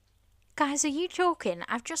Guys, are you joking?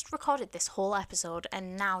 I've just recorded this whole episode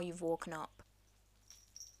and now you've woken up.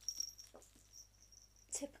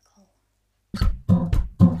 Typical.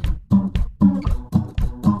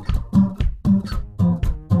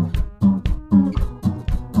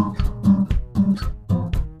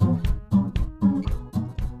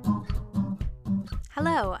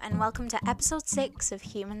 Hello, and welcome to episode 6 of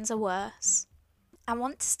Humans Are Worse. I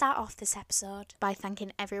want to start off this episode by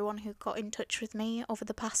thanking everyone who got in touch with me over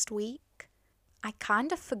the past week. I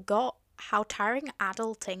kind of forgot how tiring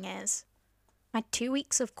adulting is. My 2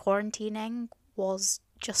 weeks of quarantining was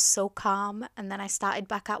just so calm, and then I started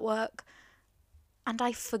back at work, and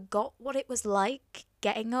I forgot what it was like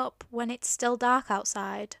getting up when it's still dark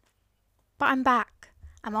outside. But I'm back.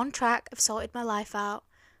 I'm on track. I've sorted my life out,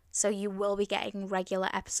 so you will be getting regular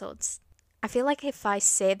episodes. I feel like if I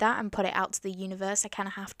say that and put it out to the universe, I kind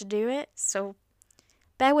of have to do it, so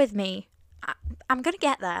bear with me. I'm going to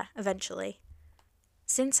get there eventually.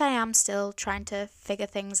 Since I am still trying to figure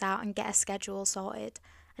things out and get a schedule sorted,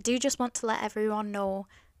 I do just want to let everyone know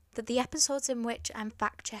that the episodes in which I'm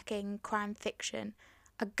fact-checking crime fiction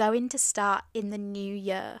are going to start in the new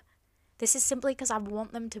year. This is simply because I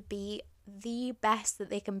want them to be the best that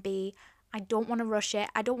they can be. I don't want to rush it.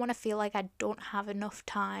 I don't want to feel like I don't have enough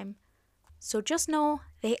time. So just know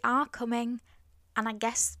they are coming, and I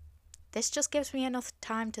guess this just gives me enough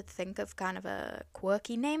time to think of kind of a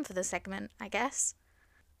quirky name for the segment, I guess.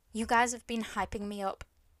 You guys have been hyping me up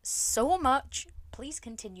so much. Please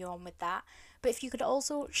continue on with that. But if you could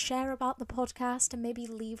also share about the podcast and maybe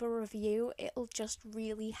leave a review, it'll just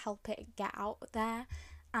really help it get out there.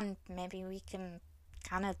 And maybe we can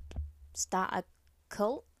kind of start a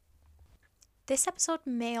cult. This episode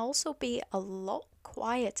may also be a lot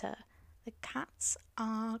quieter. The cats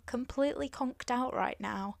are completely conked out right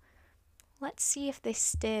now. Let's see if they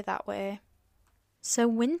stay that way. So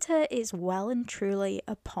winter is well and truly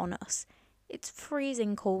upon us. It's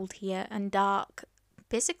freezing cold here and dark,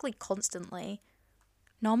 basically constantly.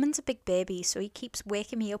 Norman's a big baby, so he keeps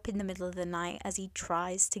waking me up in the middle of the night as he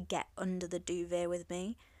tries to get under the duvet with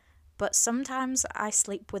me. But sometimes I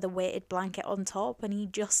sleep with a weighted blanket on top and he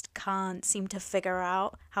just can't seem to figure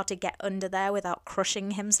out how to get under there without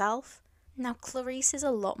crushing himself. Now, Clarice is a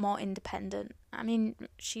lot more independent. I mean,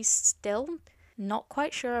 she's still not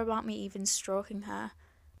quite sure about me even stroking her.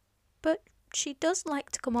 But she does like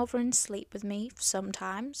to come over and sleep with me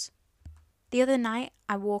sometimes. The other night,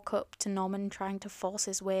 I woke up to Norman trying to force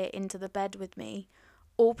his way into the bed with me,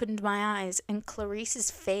 opened my eyes, and Clarice's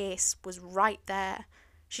face was right there.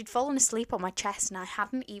 She'd fallen asleep on my chest and I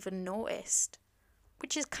hadn't even noticed.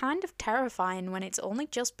 Which is kind of terrifying when it's only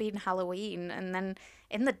just been Halloween, and then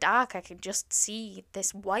in the dark I could just see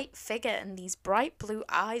this white figure and these bright blue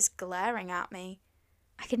eyes glaring at me.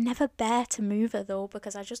 I can never bear to move her though,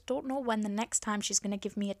 because I just don't know when the next time she's going to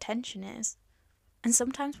give me attention is. And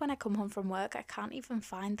sometimes when I come home from work I can't even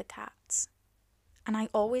find the cats. And I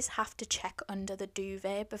always have to check under the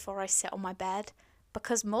duvet before I sit on my bed,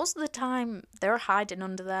 because most of the time they're hiding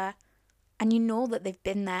under there. And you know that they've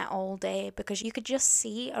been there all day because you could just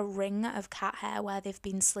see a ring of cat hair where they've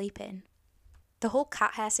been sleeping. The whole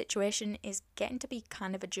cat hair situation is getting to be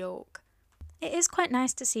kind of a joke. It is quite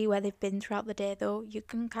nice to see where they've been throughout the day though. You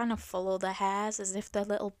can kind of follow their hairs as if they're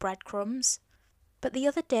little breadcrumbs. But the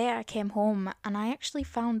other day I came home and I actually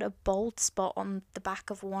found a bald spot on the back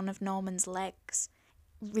of one of Norman's legs.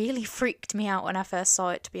 Really freaked me out when I first saw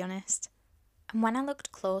it, to be honest. And when I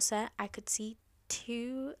looked closer, I could see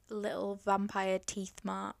 2 little vampire teeth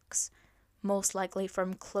marks, most likely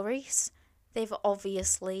from Clarice. They've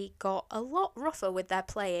obviously got a lot rougher with their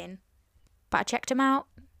playing. But I checked him out.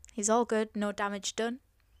 He's all good, no damage done.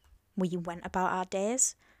 We went about our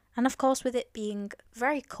days. And of course, with it being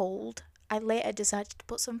very cold, I later decided to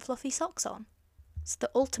put some fluffy socks on. It's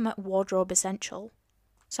the ultimate wardrobe essential.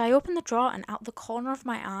 So I open the drawer and out the corner of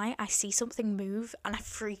my eye, I see something move and I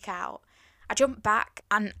freak out. I jump back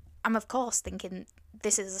and I'm of course thinking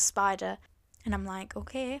this is a spider, and I'm like,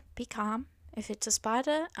 okay, be calm. If it's a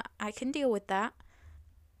spider, I can deal with that.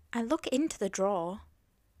 I look into the drawer,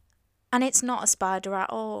 and it's not a spider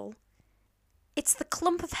at all. It's the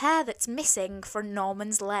clump of hair that's missing from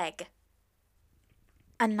Norman's leg.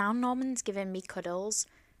 And now Norman's giving me cuddles,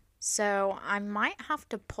 so I might have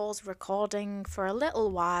to pause recording for a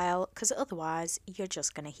little while, because otherwise you're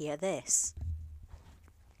just going to hear this.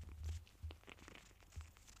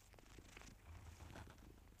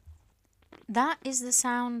 That is the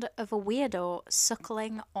sound of a weirdo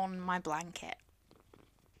suckling on my blanket.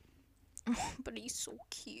 But he's so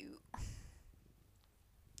cute.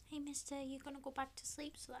 Hey mister, you gonna go back to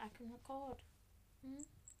sleep so that I can record?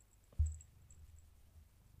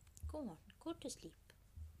 Go on, go to sleep.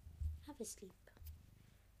 Have a sleep.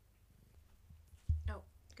 Oh,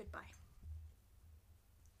 goodbye.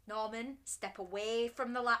 Norman, step away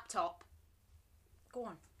from the laptop. Go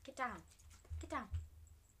on, get down. Get down.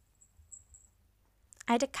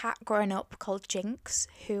 I had a cat growing up called Jinx,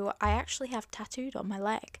 who I actually have tattooed on my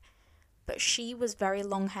leg. But she was very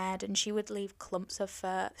long-haired and she would leave clumps of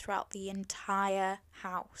fur throughout the entire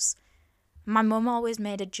house. My mum always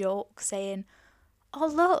made a joke saying, "Oh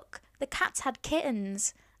look, the cat's had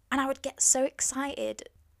kittens." And I would get so excited,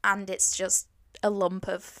 and it's just a lump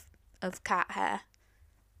of cat hair.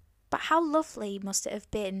 But how lovely must it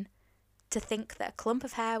have been to think that a clump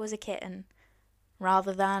of hair was a kitten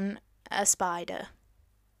rather than a spider.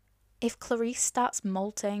 If Clarice starts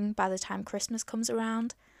molting by the time Christmas comes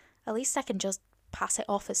around, at least I can just pass it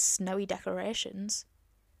off as snowy decorations.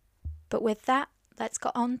 But with that, let's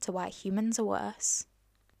get on to why humans are worse.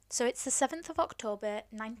 So it's the 7th of October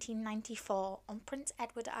 1994 on Prince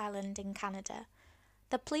Edward Island in Canada.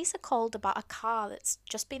 The police are called about a car that's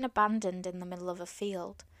just been abandoned in the middle of a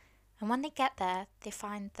field. And when they get there, they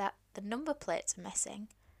find that the number plates are missing.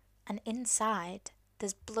 And inside,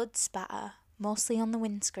 there's blood spatter, mostly on the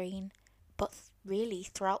windscreen, but really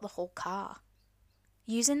throughout the whole car.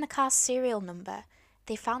 Using the car's serial number,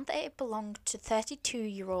 they found that it belonged to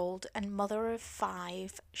 32-year-old and mother of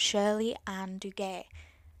 5, Shirley Duguay.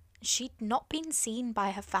 She'd not been seen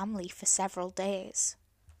by her family for several days.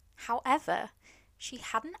 However, she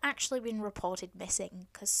hadn't actually been reported missing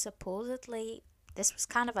because supposedly this was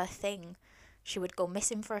kind of a thing. She would go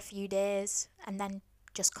missing for a few days and then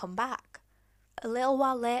just come back. A little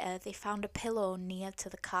while later, they found a pillow near to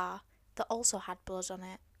the car that also had blood on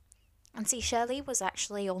it. And see, Shirley was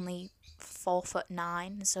actually only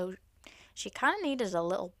 4'9", so she kind of needed a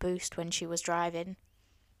little boost when she was driving.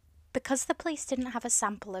 Because the police didn't have a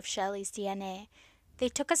sample of Shirley's DNA, they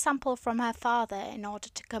took a sample from her father in order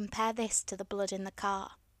to compare this to the blood in the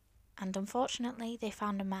car. And unfortunately, they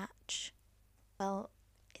found a match. Well,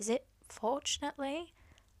 is it fortunately?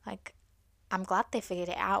 I'm glad they figured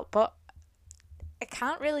it out, but I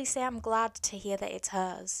can't really say I'm glad to hear that it's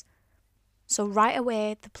hers. So right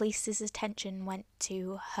away, the police's attention went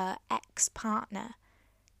to her ex-partner,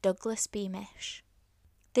 Douglas Beamish.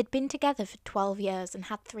 They'd been together for 12 years and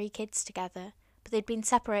had 3 kids together, but they'd been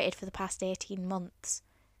separated for the past 18 months.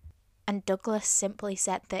 And Douglas simply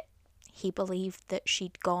said that he believed that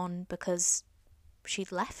she'd gone because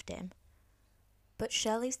she'd left him. But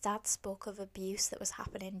Shirley's dad spoke of abuse that was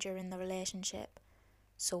happening during the relationship,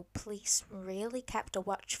 so police really kept a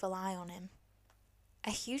watchful eye on him.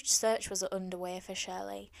 A huge search was underway for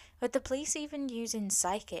Shirley, with the police even using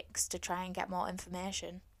psychics to try and get more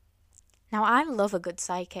information. Now, I love a good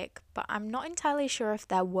psychic, but I'm not entirely sure if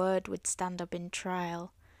their word would stand up in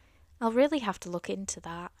trial. I'll really have to look into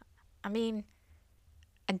that. I mean,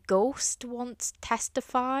 a ghost once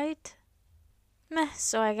testified?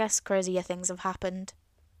 So I guess crazier things have happened.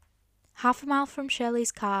 Half a mile from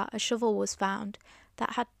Shirley's car, a shovel was found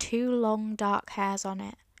that had 2 long dark hairs on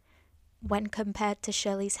it. When compared to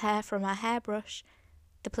Shirley's hair from her hairbrush,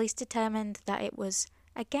 the police determined that it was,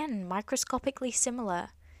 again, microscopically similar.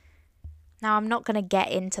 Now, I'm not going to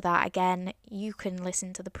get into that again. You can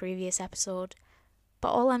listen to the previous episode. But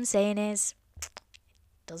all I'm saying is, it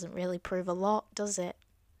doesn't really prove a lot, does it?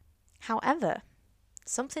 However,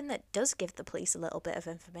 something that does give the police a little bit of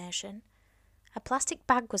information. A plastic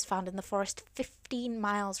bag was found in the forest 15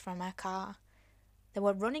 miles from her car. There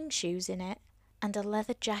were running shoes in it and a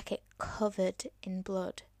leather jacket covered in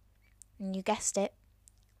blood. And you guessed it,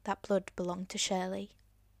 that blood belonged to Shirley.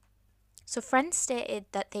 So friends stated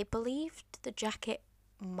that they believed the jacket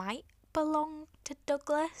might belong to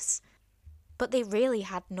Douglas, but they really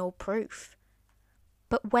had no proof.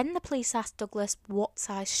 But when the police asked Douglas what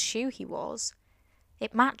size shoe he was,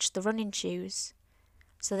 it matched the running shoes.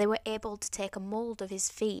 So they were able to take a mould of his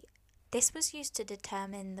feet. This was used to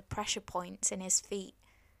determine the pressure points in his feet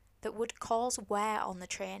that would cause wear on the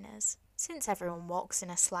trainers, since everyone walks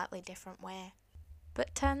in a slightly different way.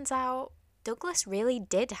 But turns out, Douglas really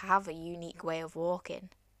did have a unique way of walking.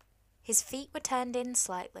 His feet were turned in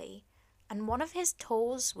slightly, and one of his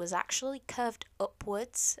toes was actually curved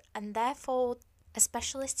upwards, and therefore a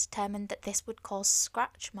specialist determined that this would cause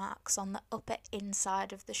scratch marks on the upper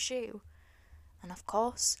inside of the shoe. And of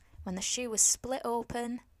course, when the shoe was split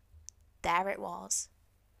open, there it was.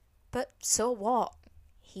 But so what?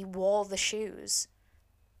 He wore the shoes.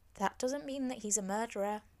 That doesn't mean that he's a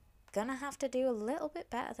murderer. Gonna have to do a little bit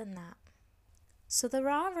better than that. So there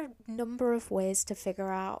are a number of ways to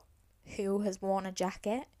figure out who has worn a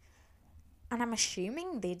jacket, and I'm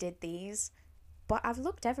assuming they did these But I've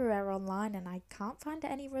looked everywhere online and I can't find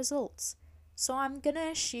any results. So I'm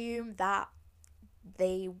gonna assume that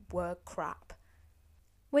they were crap.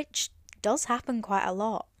 Which does happen quite a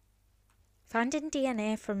lot. Finding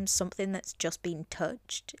DNA from something that's just been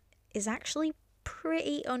touched is actually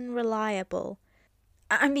pretty unreliable.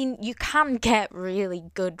 I mean, you can get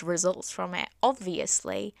really good results from it,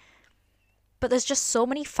 obviously, but there's just so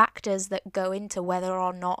many factors that go into whether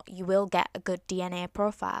or not you will get a good DNA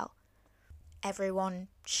profile. Everyone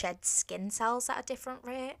sheds skin cells at a different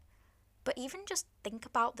rate, but even just think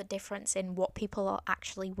about the difference in what people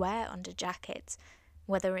actually wear under jackets,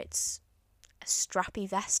 whether it's a strappy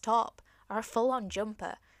vest top or a full-on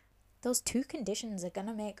jumper. Those two conditions are going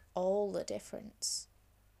to make all the difference.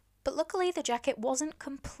 But luckily the jacket wasn't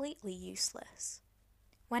completely useless.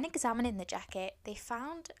 When examining the jacket, they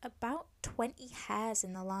found about 20 hairs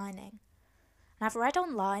in the lining. And I've read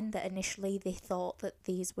online that initially they thought that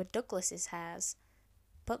these were Douglas's hairs,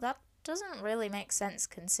 but that doesn't really make sense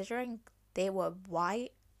considering they were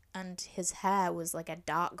white and his hair was like a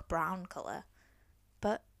dark brown colour.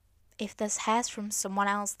 But if there's hairs from someone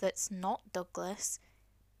else that's not Douglas,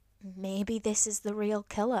 maybe this is the real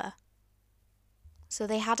killer. So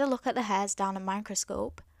they had a look at the hairs down a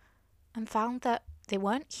microscope and found that they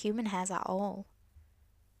weren't human hairs at all.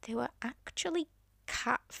 They were actually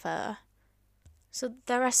cat fur. So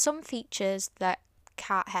there are some features that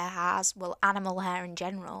cat hair has, well, animal hair in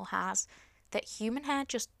general has, that human hair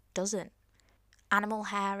just doesn't. Animal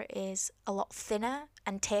hair is a lot thinner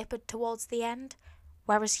and tapered towards the end,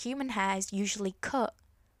 whereas human hair is usually cut.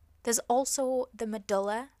 There's also the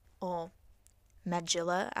medulla, or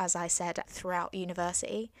medulla, as I said throughout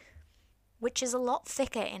university, which is a lot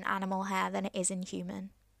thicker in animal hair than it is in human.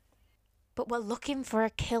 But we're looking for a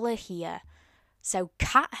killer here, so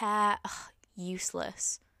cat hair,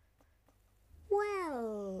 useless.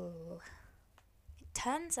 Well, it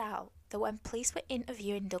turns out that when police were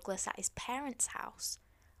interviewing Douglas at his parents' house,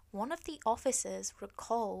 one of the officers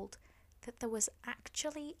recalled that there was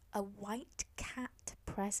actually a white cat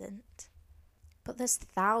present. But there's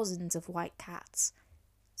thousands of white cats,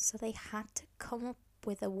 so they had to come up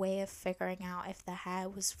with a way of figuring out if the hair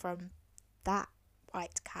was from that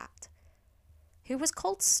white cat, who was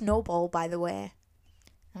called Snowball, by the way.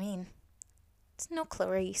 I mean, it's no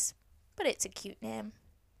Clarice, but it's a cute name.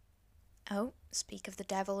 Oh, speak of the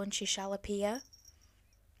devil and she shall appear.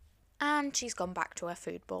 And she's gone back to her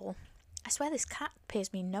food bowl. I swear this cat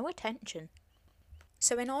pays me no attention.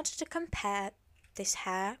 So in order to compare this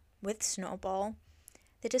hair with Snowball,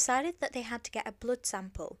 they decided that they had to get a blood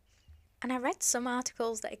sample. And I read some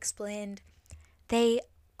articles that explained they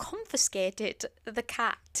confiscated the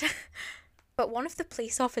cat. But one of the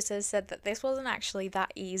police officers said that this wasn't actually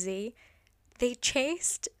that easy. They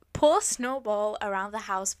chased poor Snowball around the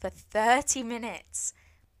house for 30 minutes.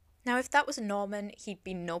 Now, if that was Norman, he'd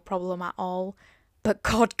be no problem at all. But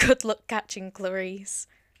God, good luck catching Clarice.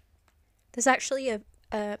 There's actually a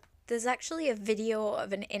video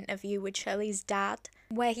of an interview with Shirley's dad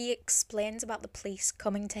where he explains about the police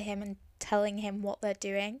coming to him and telling him what they're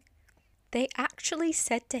doing. They actually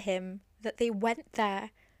said to him that they went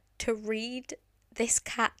there to read this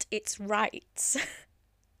cat its rights.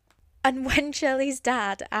 And when Shirley's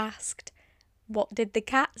dad asked, what did the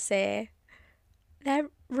cat say? Their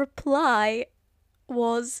reply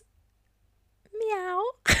was, meow.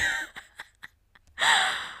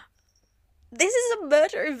 This is a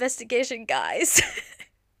murder investigation, guys.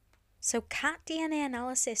 So cat DNA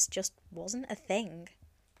analysis just wasn't a thing.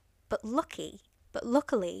 But luckily,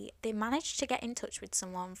 they managed to get in touch with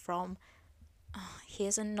someone from,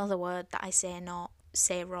 here's another word that I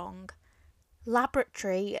say wrong,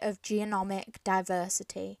 Laboratory of Genomic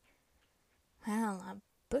Diversity. Well, I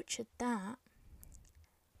butchered that.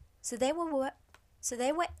 So they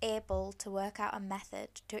were able to work out a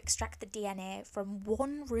method to extract the DNA from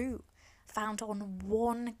one root found on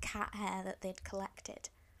one cat hair that they'd collected.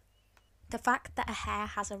 The fact that a hair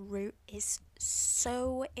has a root is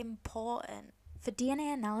so important. For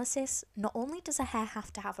DNA analysis, not only does a hair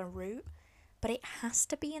have to have a root, but it has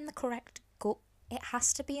to be in the correct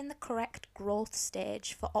growth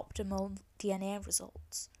stage for optimal DNA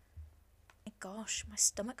results. Gosh, my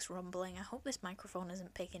stomach's rumbling. I hope this microphone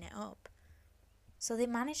isn't picking it up. So they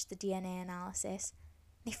managed the DNA analysis.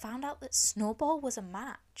 They found out that Snowball was a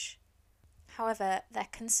match. However, their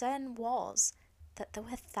concern was that there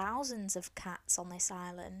were thousands of cats on this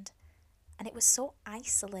island, and it was so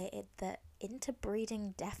isolated that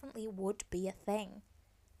interbreeding definitely would be a thing.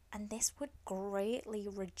 And this would greatly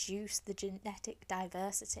reduce the genetic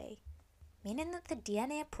diversity, meaning that the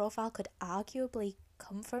DNA profile could arguably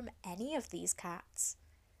come from any of these cats.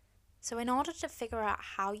 So in order to figure out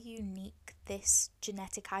how unique this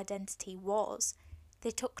genetic identity was, they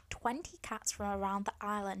took 20 cats from around the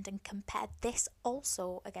island and compared this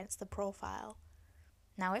also against the profile.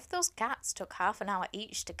 Now, if those cats took half an hour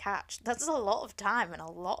each to catch, that's a lot of time and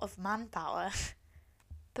a lot of manpower.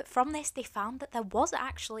 But from this, they found that there was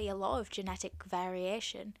actually a lot of genetic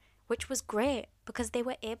variation, which was great because they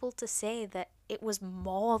were able to say that it was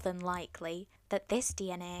more than likely that this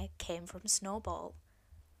DNA came from Snowball.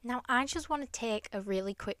 Now, I just want to take a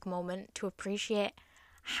really quick moment to appreciate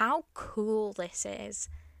how cool this is.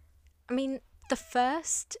 I mean, the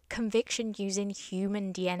first conviction using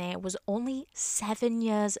human DNA was only 7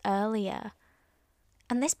 years earlier,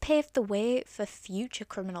 and this paved the way for future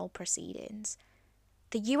criminal proceedings.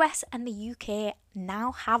 The US and the UK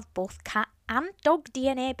now have both cat and dog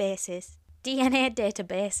DNA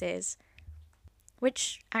databases,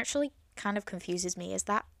 which actually kind of confuses me. Is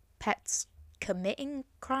that pets committing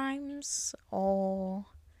crimes, or...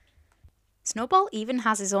 Snowball even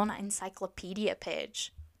has his own encyclopedia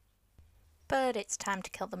page. But it's time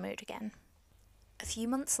to kill the mood again. A few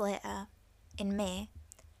months later, in May,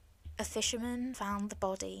 a fisherman found the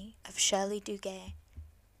body of Shirley Duguay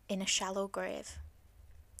in a shallow grave.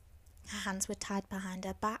 Her hands were tied behind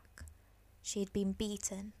her back. She had been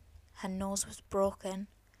beaten. Her nose was broken.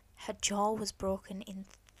 Her jaw was broken in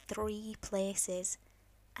 3 places.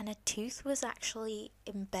 And a tooth was actually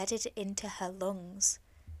embedded into her lungs,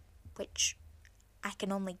 which I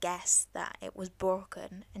can only guess that it was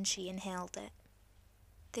broken and she inhaled it.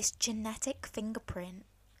 This genetic fingerprint,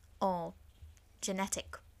 or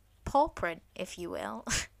genetic paw print, if you will,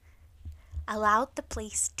 allowed the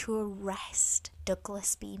police to arrest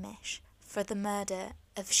Douglas Beamish for the murder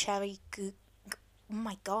of Shirley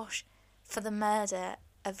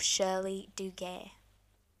Duguay.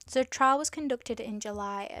 So a trial was conducted in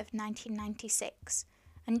July of 1996,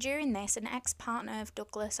 and during this, an ex-partner of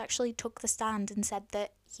Douglas actually took the stand and said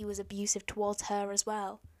that he was abusive towards her as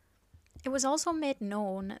well. It was also made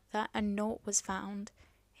known that a note was found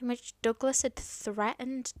in which Douglas had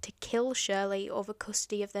threatened to kill Shirley over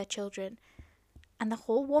custody of their children, and the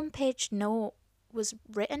whole 1-page note was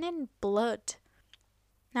written in blood.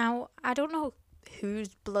 Now, I don't know whose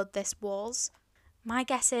blood this was. My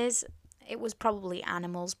guess is it was probably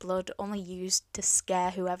animals' blood, only used to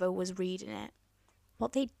scare whoever was reading it.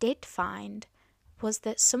 What they did find was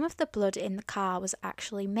that some of the blood in the car was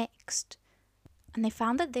actually mixed, and they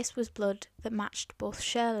found that this was blood that matched both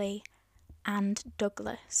Shirley and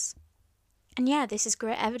Douglas. And yeah, this is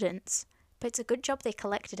great evidence, but it's a good job they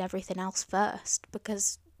collected everything else first,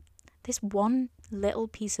 because this one little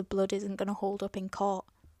piece of blood isn't going to hold up in court.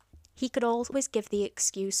 He could always give the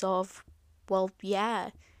excuse of, well, yeah,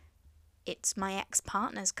 it's my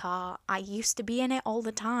ex-partner's car. I used to be in it all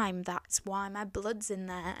the time. That's why my blood's in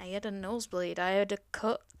there. I had a nosebleed. I had a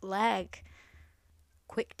cut leg.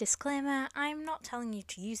 Quick disclaimer, I'm not telling you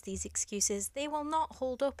to use these excuses. They will not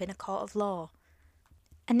hold up in a court of law.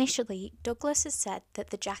 Initially, Douglas has said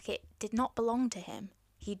that the jacket did not belong to him.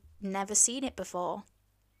 He'd never seen it before.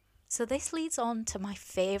 So this leads on to my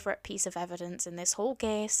favourite piece of evidence in this whole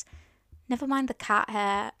case. Never mind the cat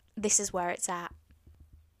hair, this is where it's at.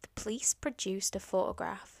 The police produced a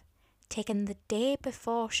photograph taken the day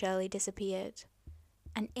before Shirley disappeared,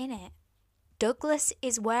 and in it, Douglas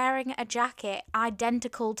is wearing a jacket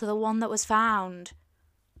identical to the one that was found.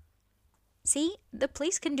 See, the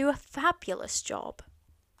police can do a fabulous job.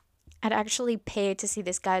 I'd actually paid to see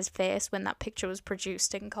this guy's face when that picture was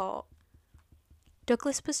produced in court.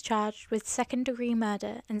 Douglas was charged with second-degree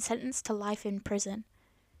murder and sentenced to life in prison.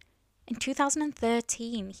 In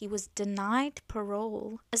 2013, he was denied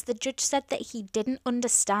parole as the judge said that he didn't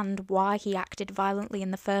understand why he acted violently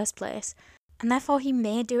in the first place, and therefore he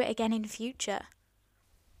may do it again in future.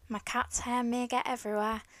 My cat's hair may get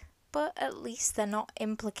everywhere, but at least they're not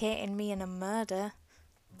implicating me in a murder.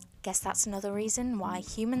 Guess that's another reason why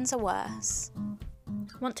humans are worse.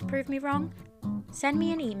 Want to prove me wrong? Send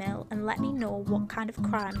me an email and let me know what kind of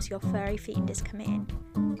crimes your furry fiend is committing.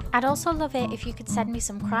 I'd also love it if you could send me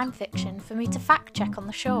some crime fiction for me to fact check on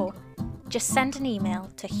the show. Just send an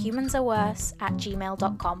email to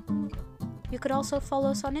humansareworse@gmail.com. You could also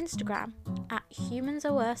follow us on Instagram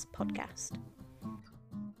 @humansareworse podcast.